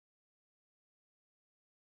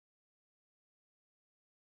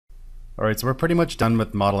Alright, so we're pretty much done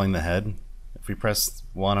with modeling the head. If we press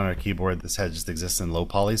 1 on our keyboard, this head just exists in low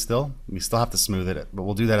poly still. We still have to smooth it, but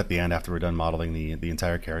we'll do that at the end after we're done modeling the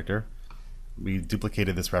entire character. We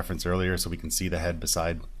duplicated this reference earlier so we can see the head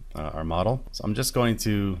beside our model. So I'm just going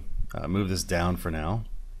to move this down for now,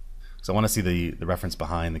 because I want to see the reference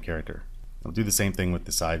behind the character. I'll do the same thing with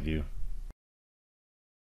the side view.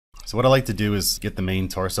 So what I like to do is get the main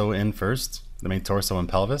torso in first, the main torso and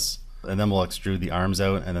pelvis, and then we'll extrude the arms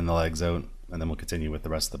out and then the legs out, and then we'll continue with the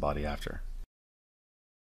rest of the body after.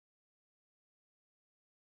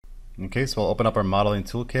 Okay, so we'll open up our modeling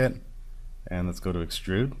toolkit and let's go to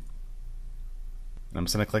extrude. And I'm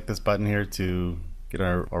just going to click this button here to get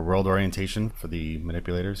our world orientation for the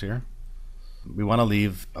manipulators here. We want to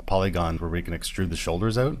leave a polygon where we can extrude the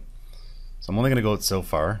shoulders out. So I'm only going to go out so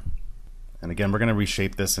far. And again, we're going to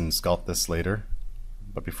reshape this and sculpt this later.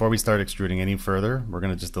 But before we start extruding any further, we're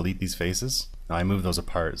going to just delete these faces. Now I moved those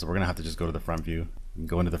apart, so we're going to have to just go to the front view. You can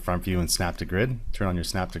go into the front view and snap to grid. Turn on your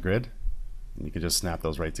snap to grid. And you can just snap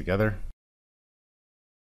those right together.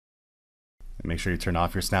 And make sure you turn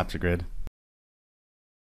off your snap to grid.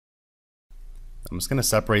 I'm just going to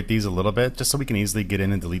separate these a little bit just so we can easily get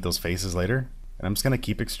in and delete those faces later. And I'm just going to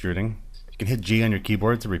keep extruding. You can hit G on your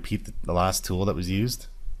keyboard to repeat the last tool that was used.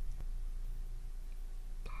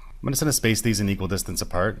 I'm just going to space these in equal distance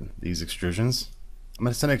apart, these extrusions. I'm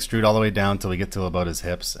just going to extrude all the way down until we get to about his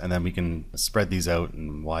hips, and then we can spread these out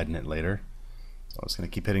and widen it later. So I'm just going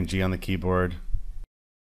to keep hitting G on the keyboard.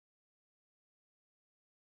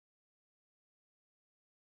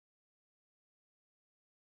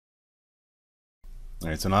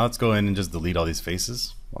 Alright, so now let's go in and just delete all these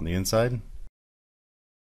faces on the inside. And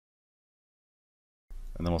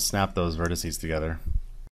then we'll snap those vertices together.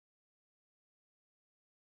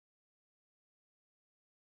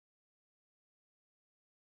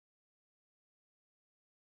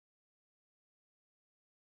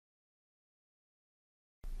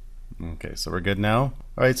 Okay, so we're good now.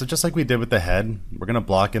 Alright, so just like we did with the head, we're going to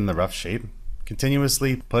block in the rough shape.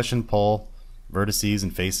 Continuously push and pull vertices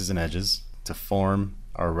and faces and edges to form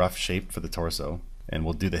our rough shape for the torso. And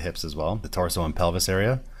we'll do the hips as well, the torso and pelvis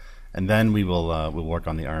area. And then we'll work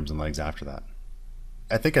on the arms and legs after that.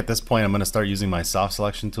 I think at this point I'm going to start using my soft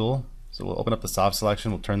selection tool. So we'll open up the soft selection,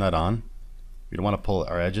 we'll turn that on. We don't want to pull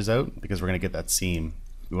our edges out because we're going to get that seam.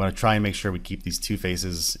 We want to try and make sure we keep these two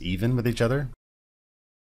faces even with each other.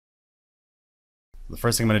 The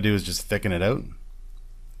first thing I'm going to do is just thicken it out.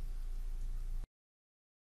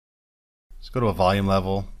 Just go to a volume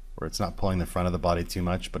level where it's not pulling the front of the body too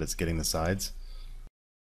much, but it's getting the sides.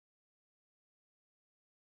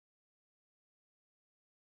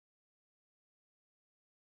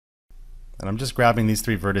 And I'm just grabbing these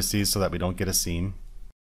three vertices so that we don't get a seam.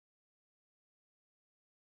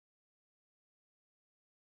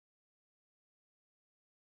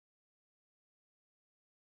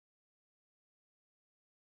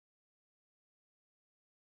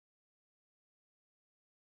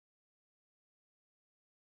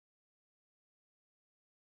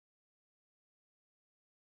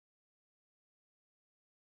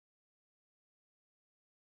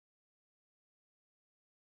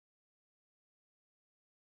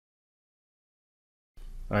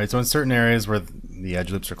 Alright, so in certain areas where the edge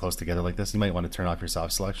loops are close together like this, you might want to turn off your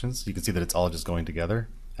soft selections. You can see that it's all just going together,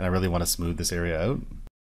 and I really want to smooth this area out.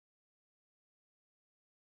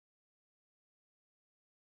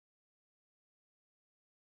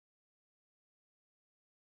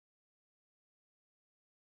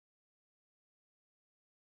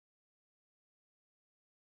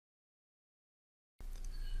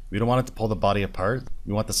 We don't want it to pull the body apart.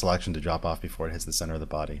 We want the selection to drop off before it hits the center of the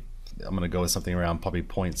body. I'm going to go with something around probably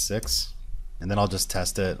 0.6, and then I'll just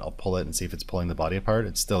test it. I'll pull it and see if it's pulling the body apart.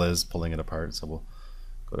 It still is pulling it apart, so we'll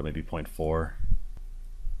go to maybe 0.4.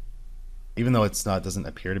 Even though it's not, doesn't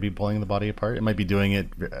appear to be pulling the body apart, it might be doing it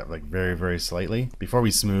like very, very slightly. Before we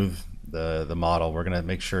smooth the model, we're going to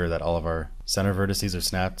make sure that all of our center vertices are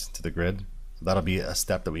snapped to the grid. So that'll be a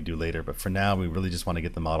step that we do later, but for now we really just want to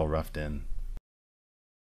get the model roughed in.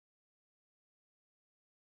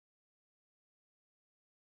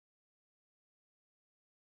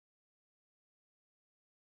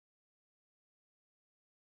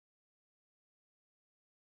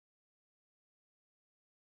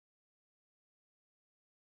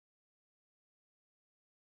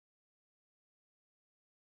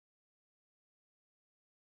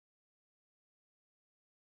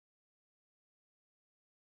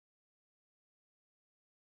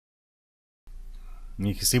 And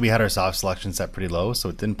you can see we had our soft selection set pretty low, so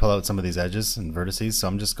it didn't pull out some of these edges and vertices, so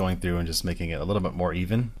I'm just going through and just making it a little bit more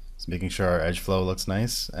even. Just making sure our edge flow looks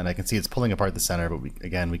nice, and I can see it's pulling apart the center, but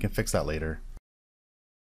again, we can fix that later.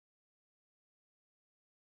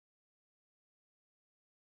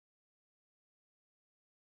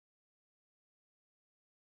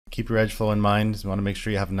 Keep your edge flow in mind. You want to make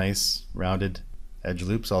sure you have nice rounded edge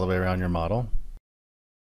loops all the way around your model.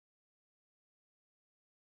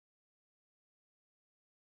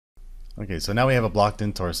 Okay, so now we have a blocked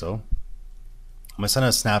in torso. I'm just going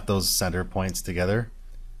to snap those center points together.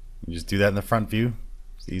 You just do that in the front view.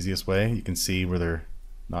 It's the easiest way. You can see where they're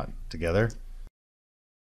not together.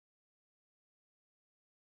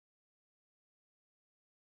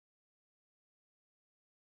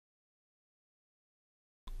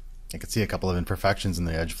 I can see a couple of imperfections in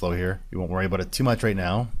the edge flow here. You won't worry about it too much right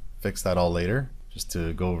now. Fix that all later, just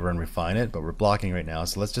to go over and refine it, but we're blocking right now.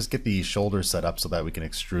 So let's just get the shoulders set up so that we can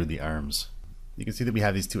extrude the arms. You can see that we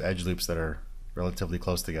have these two edge loops that are relatively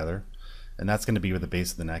close together, and that's going to be where the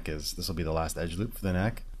base of the neck is. This will be the last edge loop for the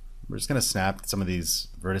neck. We're just going to snap some of these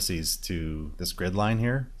vertices to this grid line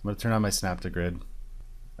here. I'm going to turn on my snap to grid,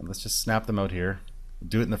 and let's just snap them out here.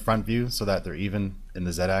 Do it in the front view so that they're even in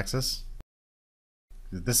the Z-axis.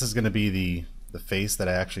 This is going to be the face that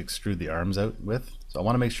I actually extrude the arms out with. So I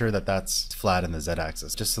want to make sure that that's flat in the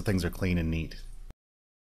Z-axis, just so things are clean and neat.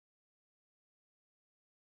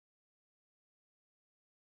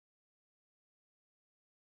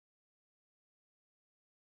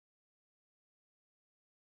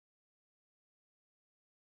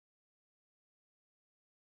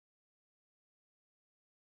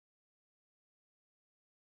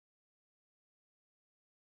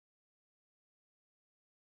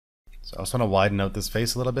 So I just want to widen out this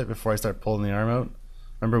face a little bit before I start pulling the arm out.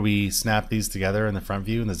 Remember, we snapped these together in the front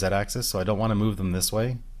view in the Z-axis, so I don't want to move them this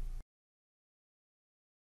way.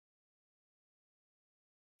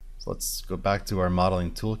 So let's go back to our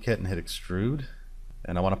modeling toolkit and hit extrude.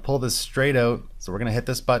 And I want to pull this straight out. So we're going to hit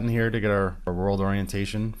this button here to get our world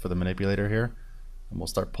orientation for the manipulator here. And we'll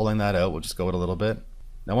start pulling that out. We'll just go it a little bit.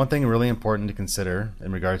 Now, one thing really important to consider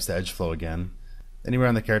in regards to edge flow again, anywhere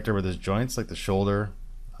on the character where there's joints like the shoulder,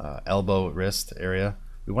 elbow, wrist area,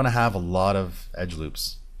 we want to have a lot of edge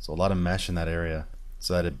loops, so a lot of mesh in that area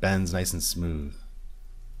so that it bends nice and smooth.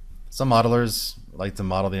 Some modelers like to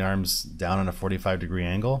model the arms down on a 45-degree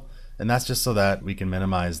angle, and that's just so that we can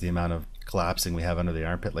minimize the amount of collapsing we have under the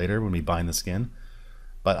armpit later when we bind the skin.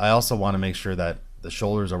 But I also want to make sure that the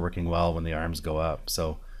shoulders are working well when the arms go up,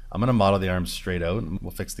 so I'm going to model the arms straight out and we'll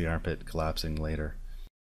fix the armpit collapsing later.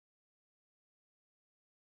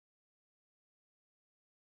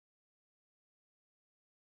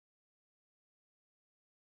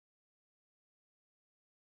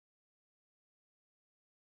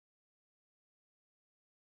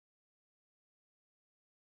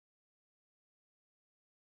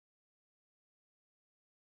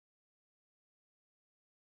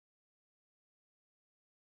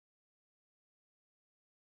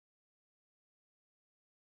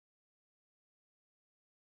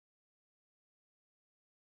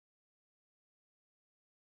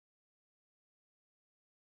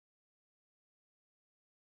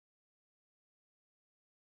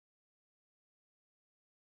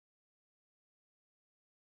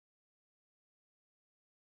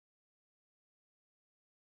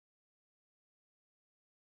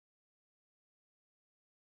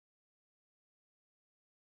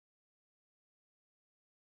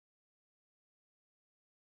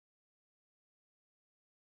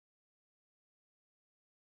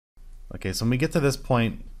 Okay, so when we get to this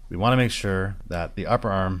point, we want to make sure that the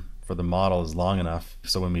upper arm for the model is long enough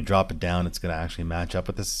so when we drop it down, it's going to actually match up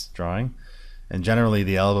with this drawing. And generally,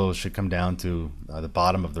 the elbows should come down to the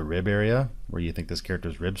bottom of the rib area where you think this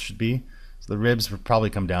character's ribs should be. So the ribs would probably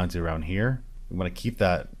come down to around here. We want to keep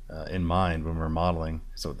that in mind when we're modeling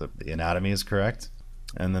so the anatomy is correct.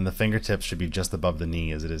 And then the fingertips should be just above the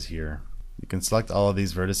knee as it is here. You can select all of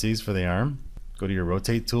these vertices for the arm, go to your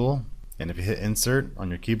rotate tool, and if you hit insert on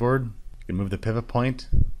your keyboard, you can move the pivot point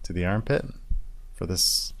to the armpit for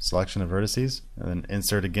this selection of vertices, and then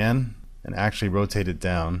insert again and actually rotate it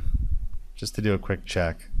down just to do a quick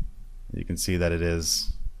check. You can see that it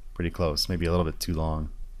is pretty close, maybe a little bit too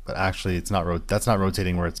long, but actually it's not that's not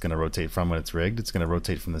rotating where it's going to rotate from when it's rigged. It's going to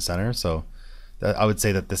rotate from the center, so I would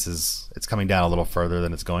say that it's coming down a little further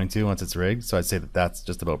than it's going to once it's rigged, so I'd say that that's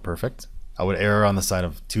just about perfect. I would err on the side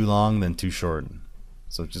of too long than too short.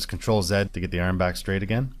 So just Control Z to get the arm back straight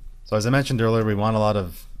again. So as I mentioned earlier, we want a lot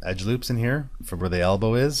of edge loops in here for where the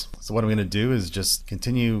elbow is. So what I'm going to do is just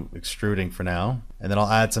continue extruding for now, and then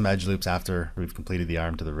I'll add some edge loops after we've completed the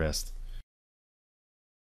arm to the wrist.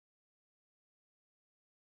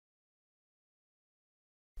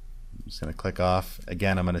 just going to click off.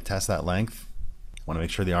 Again, I'm going to test that length. I want to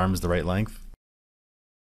make sure the arm is the right length.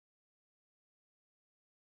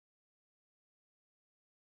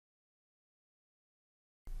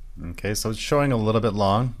 Okay, so it's showing a little bit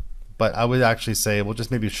long, but I would actually say we'll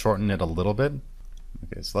just maybe shorten it a little bit.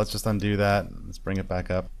 Okay, so let's just undo that. Let's bring it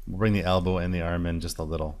back up. We'll bring the elbow and the arm in just a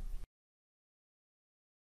little.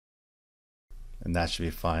 And that should be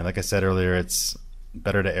fine. Like I said earlier, it's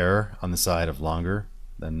better to err on the side of longer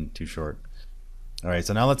than too short. Alright,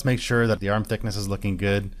 so now let's make sure that the arm thickness is looking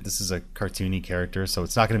good. This is a cartoony character, so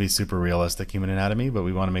it's not going to be super realistic human anatomy, but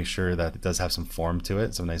we want to make sure that it does have some form to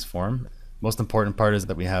it, some nice form. Most important part is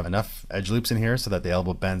that we have enough edge loops in here so that the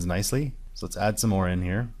elbow bends nicely. So let's add some more in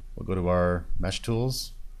here. We'll go to our mesh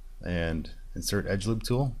tools and insert edge loop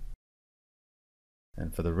tool.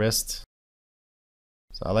 And for the wrist,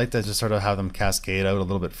 so I like to just sort of have them cascade out a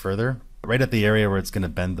little bit further. Right at the area where it's going to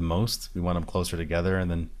bend the most, we want them closer together,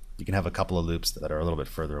 and then you can have a couple of loops that are a little bit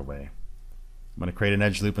further away. I'm going to create an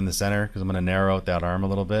edge loop in the center because I'm going to narrow out that arm a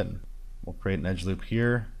little bit. We'll create an edge loop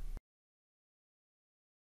here.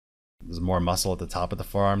 There's more muscle at the top of the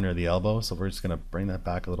forearm near the elbow, so we're just going to bring that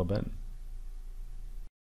back a little bit.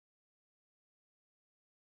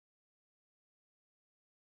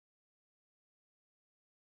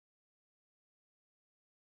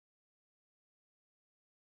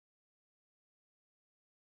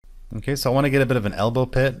 Okay, so I want to get a bit of an elbow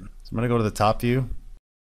pit. So I'm going to go to the top view.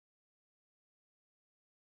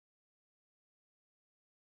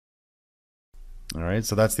 Alright,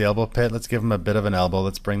 so that's the elbow pit. Let's give him a bit of an elbow.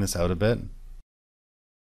 Let's bring this out a bit.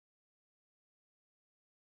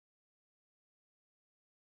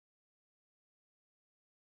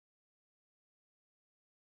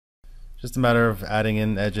 Just a matter of adding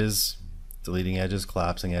in edges, deleting edges,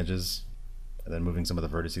 collapsing edges, and then moving some of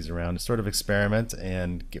the vertices around to sort of experiment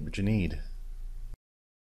and get what you need.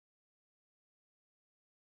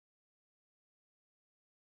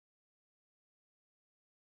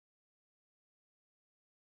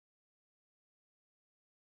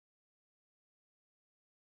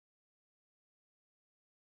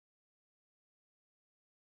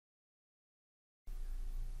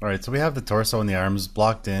 Alright, so we have the torso and the arms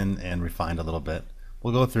blocked in and refined a little bit.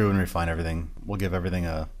 We'll go through and refine everything. We'll give everything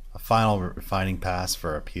a final refining pass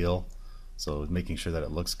for our peel, so making sure that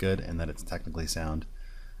it looks good and that it's technically sound.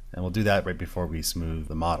 And we'll do that right before we smooth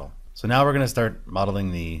the model. So now we're going to start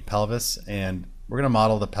modeling the pelvis, and we're going to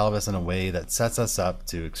model the pelvis in a way that sets us up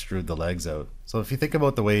to extrude the legs out. So if you think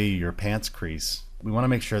about the way your pants crease, we want to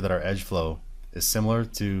make sure that our edge flow is similar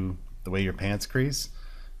to the way your pants crease,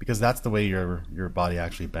 because that's the way your body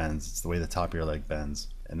actually bends. It's the way the top of your leg bends,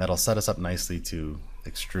 and that'll set us up nicely to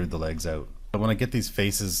extrude the legs out. I want to get these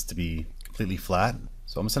faces to be completely flat,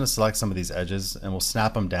 so I'm just going to select some of these edges and we'll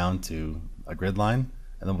snap them down to a grid line,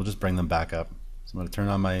 and then we'll just bring them back up. So I'm going to turn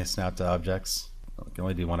on my snap to objects. I can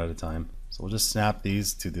only do one at a time. So we'll just snap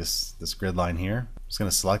these to this grid line here. I'm just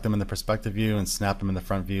going to select them in the perspective view and snap them in the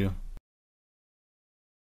front view.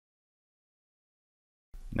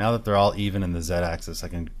 Now that they're all even in the Z-axis, I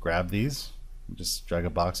can grab these, just drag a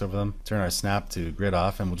box over them, turn our snap to grid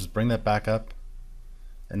off, and we'll just bring that back up.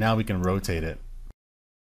 And now we can rotate it.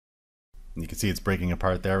 And you can see it's breaking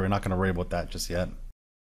apart there. We're not going to worry about that just yet.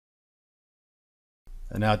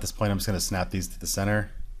 And now at this point I'm just going to snap these to the center.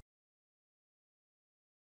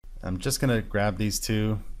 I'm just going to grab these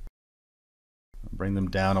two, bring them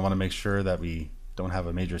down. I want to make sure that we don't have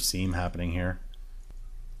a major seam happening here.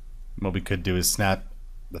 What we could do is snap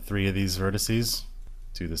the three of these vertices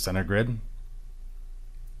to the center grid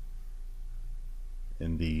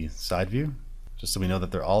in the side view, just so we know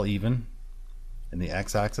that they're all even in the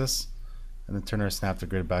x-axis, and then turn our snap to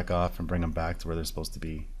grid back off and bring them back to where they're supposed to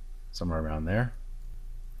be, somewhere around there,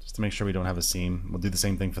 just to make sure we don't have a seam. We'll do the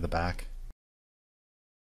same thing for the back.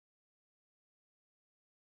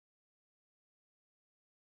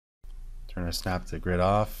 Turn our snap to grid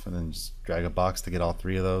off, and then just drag a box to get all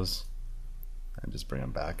three of those and just bring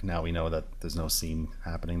them back. Now we know that there's no seam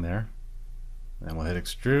happening there. And we'll hit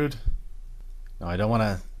extrude. Now I don't want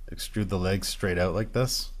to extrude the legs straight out like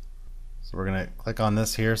this, so we're going to click on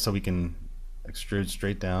this here so we can extrude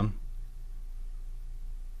straight down.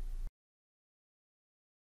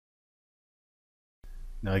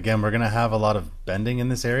 Now again, we're going to have a lot of bending in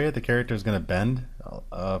this area. The character is going to bend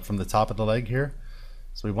from the top of the leg here,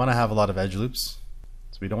 so we want to have a lot of edge loops.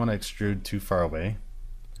 So we don't want to extrude too far away,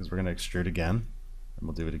 because we're going to extrude again, and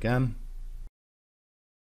we'll do it again.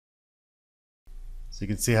 So you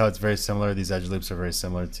can see how it's very similar. These edge loops are very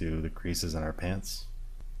similar to the creases in our pants,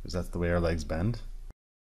 because that's the way our legs bend.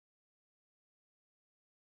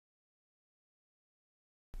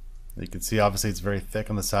 You can see obviously it's very thick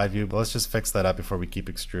on the side view, but let's just fix that up before we keep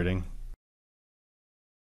extruding.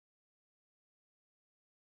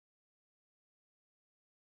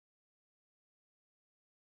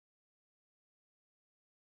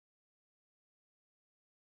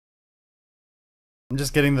 I'm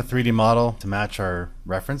just getting the 3D model to match our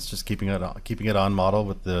reference, just keeping it on model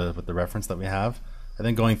with the reference that we have, and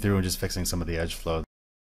then going through and just fixing some of the edge flow.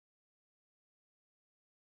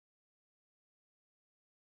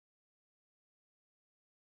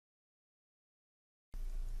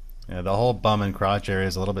 Yeah, the whole bum and crotch area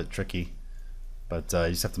is a little bit tricky, but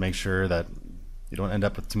you just have to make sure that you don't end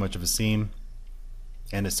up with too much of a seam,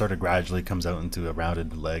 and it sort of gradually comes out into a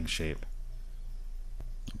rounded leg shape.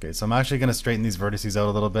 Okay, so I'm actually going to straighten these vertices out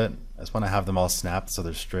a little bit. I just want to have them all snapped so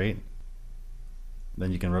they're straight.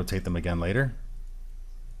 Then you can rotate them again later.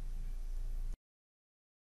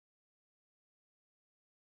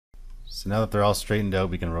 So now that they're all straightened out,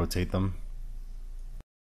 we can rotate them.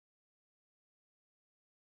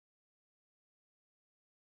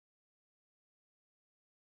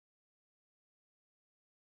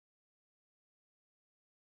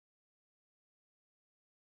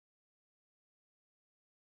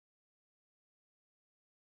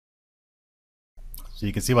 So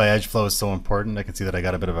you can see why edge flow is so important. I can see that I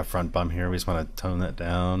got a bit of a front bump here. We just want to tone that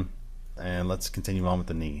down. And let's continue on with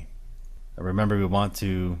the knee. Now remember, we want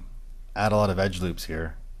to add a lot of edge loops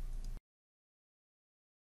here.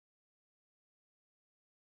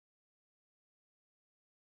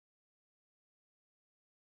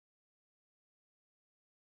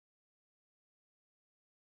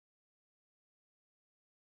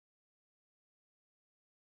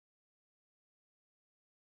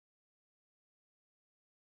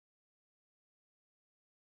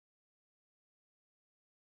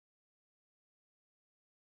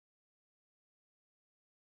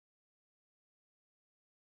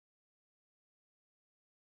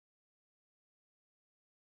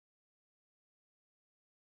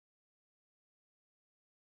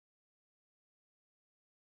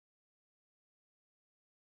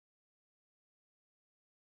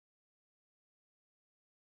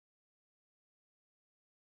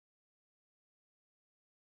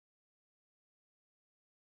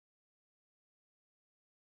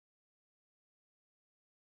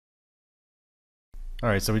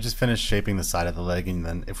 Alright, so we just finished shaping the side of the leg, and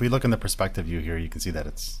then if we look in the perspective view here, you can see that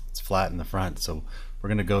it's flat in the front. So we're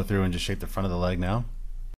going to go through and just shape the front of the leg now.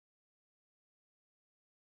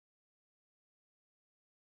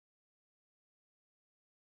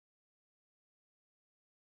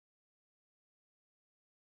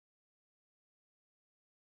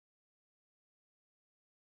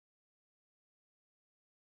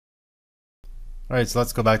 Alright, so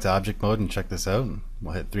let's go back to object mode and check this out.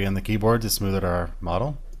 We'll hit 3 on the keyboard to smooth out our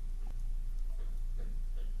model.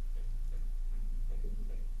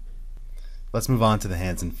 Let's move on to the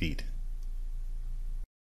hands and feet.